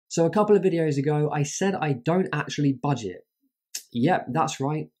So a couple of videos ago, I said I don't actually budget. Yep, that's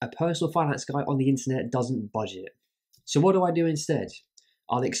right. A personal finance guy on the internet doesn't budget. So what do I do instead?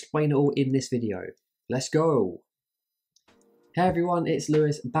 I'll explain it all in this video. Let's go. Hey everyone, it's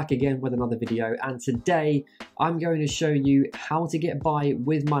Lewis back again with another video, and today I'm going to show you how to get by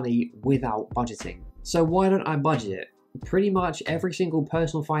with money without budgeting. So why don't I budget? Pretty much every single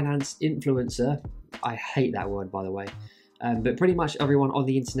personal finance influencer, I hate that word by the way, but pretty much everyone on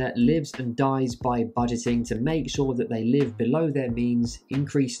the internet lives and dies by budgeting to make sure that they live below their means,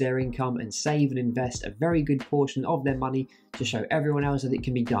 increase their income, and save and invest a very good portion of their money to show everyone else that it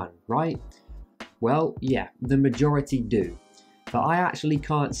can be done, right? Well, yeah, the majority do. But I actually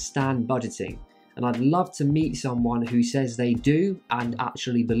can't stand budgeting, and I'd love to meet someone who says they do and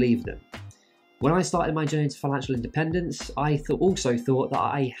actually believe them. When I started my journey to financial independence, I also thought that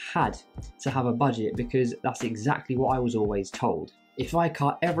I had to have a budget because that's exactly what I was always told. If I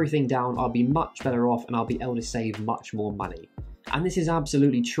cut everything down, I'll be much better off and I'll be able to save much more money. And this is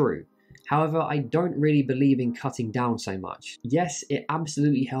absolutely true. However, I don't really believe in cutting down so much. Yes, it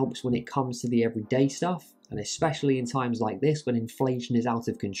absolutely helps when it comes to the everyday stuff, and especially in times like this when inflation is out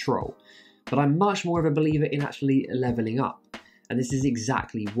of control. But I'm much more of a believer in actually leveling up, and this is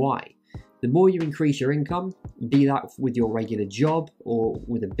exactly why. The more you increase your income, be that with your regular job or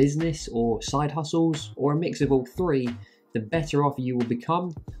with a business or side hustles or a mix of all three, the better off you will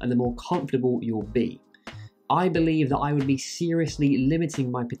become and the more comfortable you'll be. I believe that I would be seriously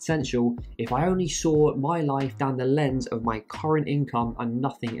limiting my potential if I only saw my life down the lens of my current income and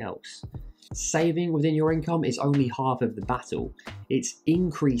nothing else. Saving within your income is only half of the battle. It's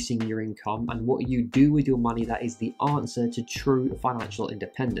increasing your income and what you do with your money that is the answer to true financial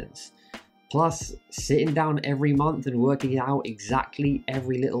independence. Plus, sitting down every month and working out exactly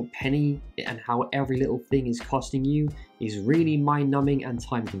every little penny and how every little thing is costing you is really mind-numbing and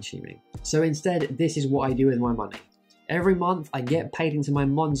time-consuming. So instead, this is what I do with my money. Every month, I get paid into my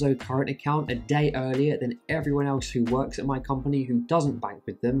Monzo current account a day earlier than everyone else who works at my company who doesn't bank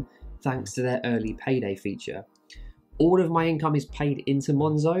with them, thanks to their early payday feature. All of my income is paid into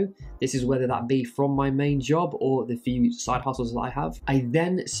Monzo. This is whether that be from my main job or the few side hustles that I have. I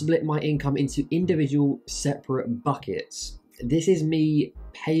then split my income into individual separate buckets. This is me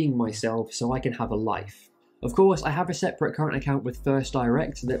paying myself so I can have a life. Of course, I have a separate current account with First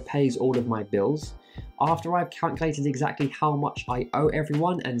Direct that pays all of my bills. After I've calculated exactly how much I owe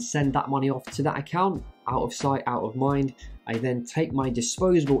everyone and send that money off to that account, out of sight, out of mind, I then take my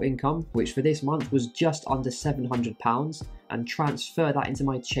disposable income, which for this month was just under £700, and transfer that into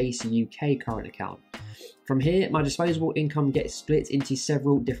my Chase UK current account. From here, my disposable income gets split into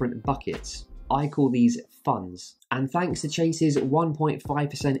several different buckets. I call these funds. And thanks to Chase's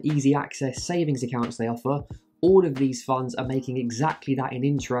 1.5% easy access savings accounts they offer, all of these funds are making exactly that in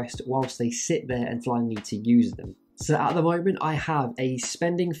interest whilst they sit there until I need to use them. So at the moment I have a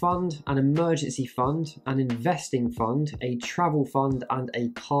spending fund, an emergency fund, an investing fund, a travel fund and a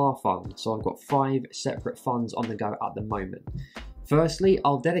car fund. So I've got 5 separate funds on the go at the moment. Firstly,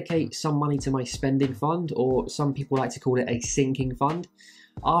 I'll dedicate some money to my spending fund, or some people like to call it a sinking fund.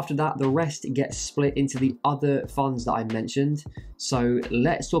 After that, the rest gets split into the other funds that I mentioned. So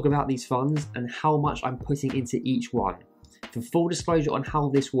let's talk about these funds and how much I'm putting into each one. For full disclosure on how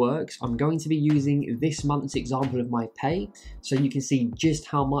this works, I'm going to be using this month's example of my pay so you can see just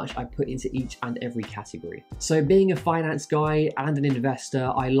how much I put into each and every category. So being a finance guy and an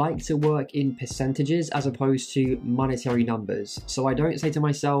investor, I like to work in percentages as opposed to monetary numbers. So I don't say to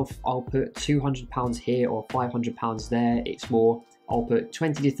myself, I'll put £200 here or £500 there. It's more, I'll put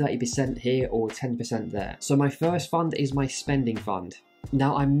 20 to 30% here or 10% there. So my first fund is my spending fund.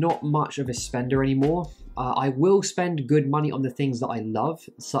 Now, I'm not much of a spender anymore. I will spend good money on the things that I love,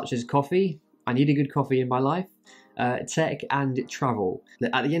 such as coffee. I need a good coffee in my life, tech and travel.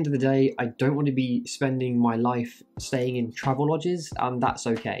 At the end of the day, I don't want to be spending my life staying in travel lodges, and that's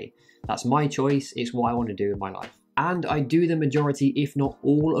okay. That's my choice. It's what I want to do in my life. And I do the majority, if not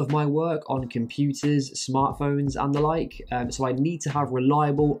all, of my work on computers, smartphones, and the like. So I need to have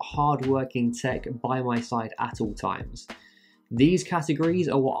reliable, hard-working tech by my side at all times. These categories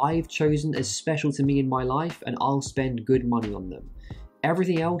are what I've chosen as special to me in my life, and I'll spend good money on them.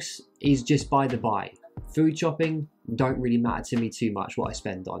 Everything else is just by the by. Food shopping don't really matter to me too much what I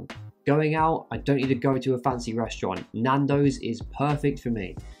spend on. Going out, I don't need to go to a fancy restaurant. Nando's is perfect for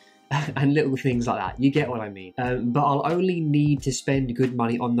me. and little things like that. You get what I mean. But I'll only need to spend good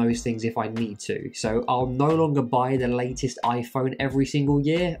money on those things if I need to. So I'll no longer buy the latest iPhone every single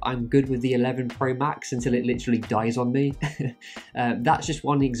year. I'm good with the 11 Pro Max until it literally dies on me. That's just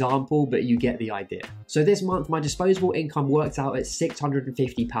one example, but you get the idea. So this month, my disposable income worked out at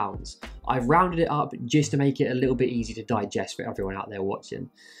 £650. I've rounded it up just to make it a little bit easy to digest for everyone out there watching.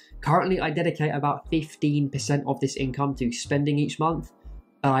 Currently, I dedicate about 15% of this income to spending each month.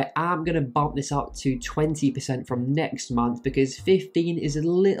 I am going to bump this up to 20% from next month because 15 is a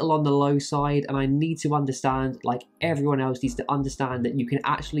little on the low side, and I need to understand, like everyone else needs to understand, that you can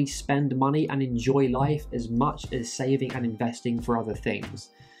actually spend money and enjoy life as much as saving and investing for other things.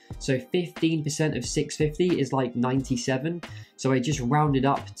 So 15% of 650 is like 97, so I just rounded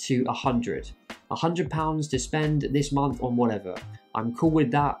up to 100. £100 to spend this month on whatever. I'm cool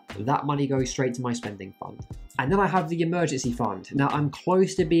with that. That money goes straight to my spending fund. And then I have the emergency fund. Now I'm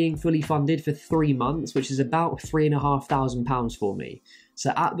close to being fully funded for 3 months, which is about £3,500 for me.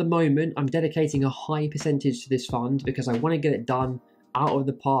 So at the moment, I'm dedicating a high percentage to this fund because I want to get it done, out of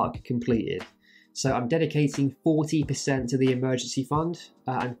the park, completed. So I'm dedicating 40% to the emergency fund,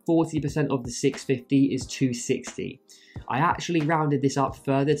 and 40% of the 650 is 260. I actually rounded this up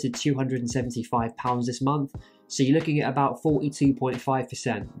further to £275 this month, so you're looking at about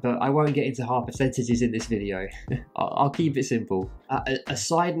 42.5%, but I won't get into half percentages in this video. I'll keep it simple. A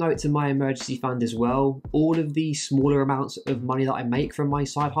side note to my emergency fund as well, all of the smaller amounts of money that I make from my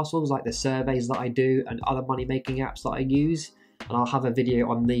side hustles, like the surveys that I do and other money making apps that I use, and I'll have a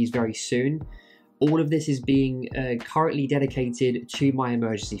video on these very soon. All of this is being currently dedicated to my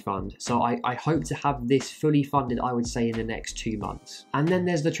emergency fund. So I hope to have this fully funded, I would say, in the next 2 months. And then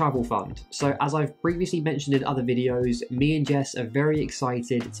there's the travel fund. So as I've previously mentioned in other videos, me and Jess are very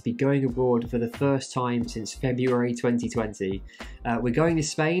excited to be going abroad for the first time since February 2020. We're going to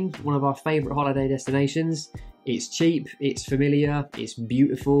Spain, one of our favorite holiday destinations. It's cheap, it's familiar, it's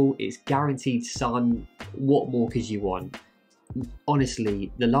beautiful, it's guaranteed sun. What more could you want? Honestly,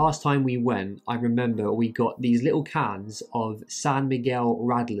 the last time we went, I remember we got these little cans of San Miguel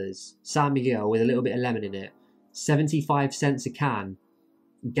Radlers. San Miguel with a little bit of lemon in it. 75 cents a can.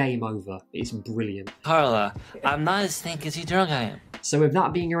 Game over. It's brilliant. Carla, I'm not as think as you drunk I am. So with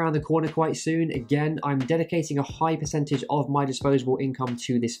that being around the corner quite soon, again, I'm dedicating a high percentage of my disposable income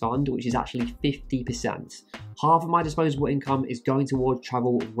to this fund, which is actually 50%. Half of my disposable income is going towards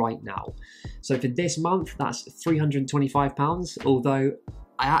travel right now. So for this month, that's £325, although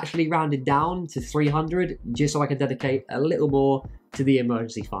I actually rounded down to 300 just so I can dedicate a little more to the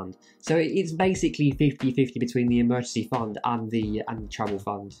emergency fund. So it's basically 50-50 between the emergency fund and the travel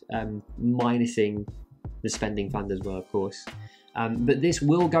fund, minusing the spending fund as well, of course. But this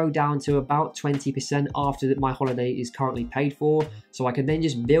will go down to about 20% after my holiday is currently paid for, so I can then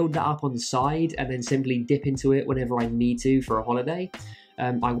just build that up on the side and then simply dip into it whenever I need to for a holiday.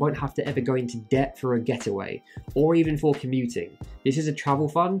 I won't have to ever go into debt for a getaway or even for commuting. This is a travel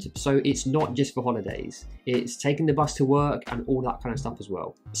fund, so it's not just for holidays. It's taking the bus to work and all that kind of stuff as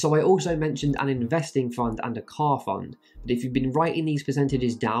well. So I also mentioned an investing fund and a car fund, but if you've been writing these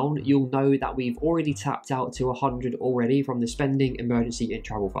percentages down, you'll know that we've already tapped out to 100 already from the spending, emergency and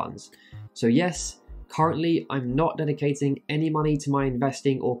travel funds. So yes, currently I'm not dedicating any money to my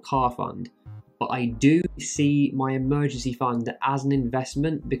investing or car fund, but I do see my emergency fund as an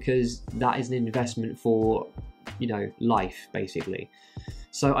investment because that is an investment for, you know, life basically.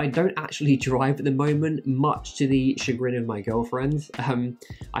 So I don't actually drive at the moment, much to the chagrin of my girlfriend.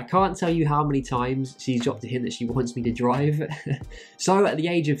 I can't tell you how many times she's dropped a hint that she wants me to drive. So at the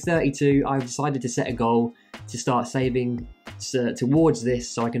age of 32, I've decided to set a goal to start saving towards this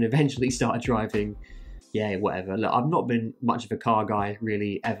so I can eventually start driving. Yeah, whatever. Look, I've not been much of a car guy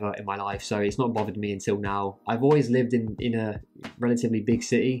really ever in my life, so it's not bothered me until now. I've always lived in a relatively big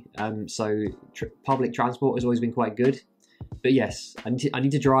city, so public transport has always been quite good. But yes, I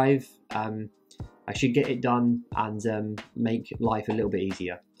need to drive. I should get it done and make life a little bit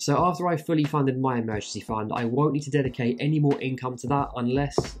easier. So after I've fully funded my emergency fund, I won't need to dedicate any more income to that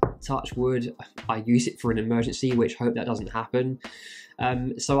unless, touch wood, I use it for an emergency, which hope that doesn't happen.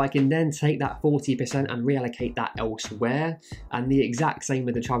 So I can then take that 40% and reallocate that elsewhere. And the exact same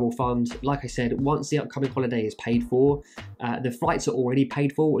with the travel fund. Like I said, once the upcoming holiday is paid for, the flights are already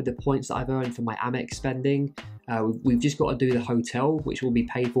paid for with the points that I've earned from my Amex spending. We've just got to do the hotel, which will be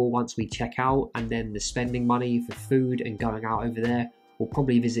paid for once we check out, and then the spending money for food and going out over there. We'll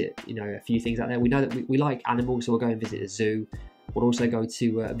probably visit, you know, a few things out there. We know that we like animals, so we'll go and visit a zoo. We'll also go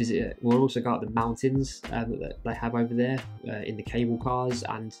to we'll also go up the mountains that they have over there in the cable cars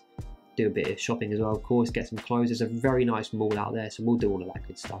and do a bit of shopping as well, of course, get some clothes. There's a very nice mall out there, so we'll do all of that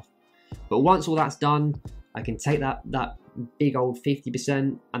good stuff. But once all that's done, I can take that big old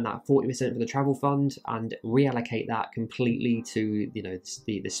 50% and that 40% for the travel fund and reallocate that completely to, you know,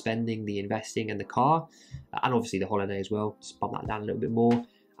 the spending, the investing, and the car, and obviously the holiday as well. Just bump that down a little bit more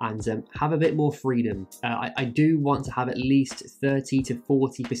and have a bit more freedom. I do want to have at least 30 to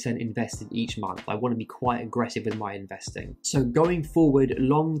 40% invested each month. I want to be quite aggressive with my investing. So going forward,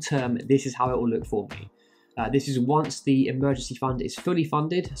 long term, this is how it will look for me. This is once the emergency fund is fully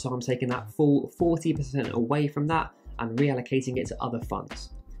funded, so I'm taking that full 40% away from that and reallocating it to other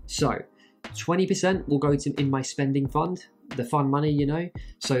funds. So 20% will go to in my spending fund, the fun money, you know,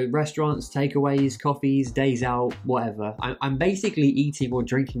 so restaurants, takeaways, coffees, days out, whatever. I'm basically eating or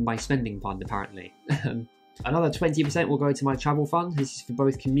drinking my spending fund, apparently. Another 20% will go to my travel fund. This is for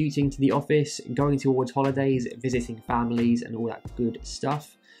both commuting to the office, going towards holidays, visiting families, and all that good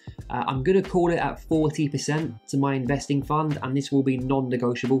stuff. I'm going to call it at 40% to my investing fund, and this will be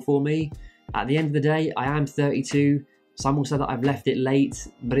non-negotiable for me. At the end of the day, I am 32. Some will say that I've left it late,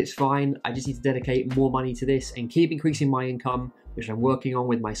 but it's fine. I just need to dedicate more money to this and keep increasing my income, which I'm working on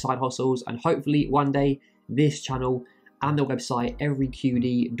with my side hustles, and hopefully one day this channel and the website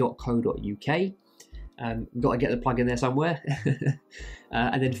everyqd.co.uk. Got to get the plug in there somewhere.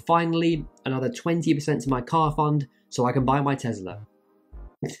 And then finally, another 20% to my car fund so I can buy my Tesla.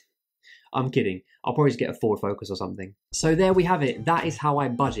 I'm kidding. I'll probably just get a Ford Focus or something. So there we have it. That is how I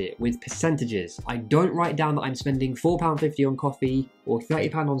budget, with percentages. I don't write down that I'm spending £4.50 on coffee or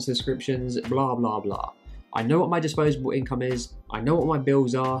 £30 on subscriptions, blah, blah, blah. I know what my disposable income is, I know what my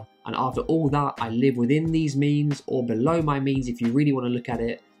bills are, and after all that, I live within these means or below my means if you really want to look at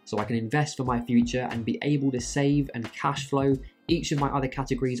it, so I can invest for my future and be able to save and cash flow each of my other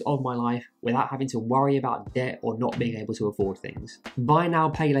categories of my life without having to worry about debt or not being able to afford things. Buy now,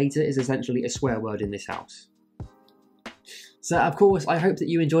 pay later is essentially a swear word in this house. So of course, I hope that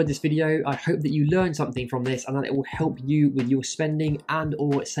you enjoyed this video. I hope that you learned something from this and that it will help you with your spending and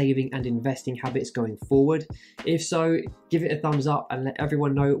or saving and investing habits going forward. If so, give it a thumbs up and let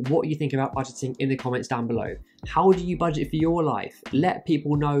everyone know what you think about budgeting in the comments down below. How do you budget for your life? Let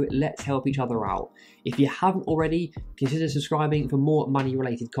people know, let's help each other out. If you haven't already, consider subscribing for more money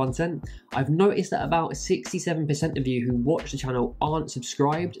related content. I've noticed that about 67% of you who watch the channel aren't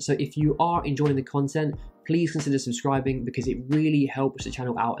subscribed, so if you are enjoying the content, please consider subscribing because it really helps the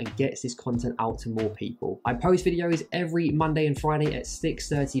channel out and gets this content out to more people. I post videos every Monday and Friday at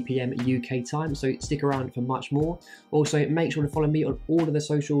 6:30 PM UK time, so stick around for much more. Also, make sure to follow me on all of the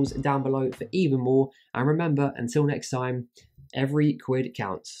socials down below for even more. And remember, until next time, every quid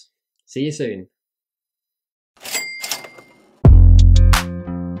counts. See you soon.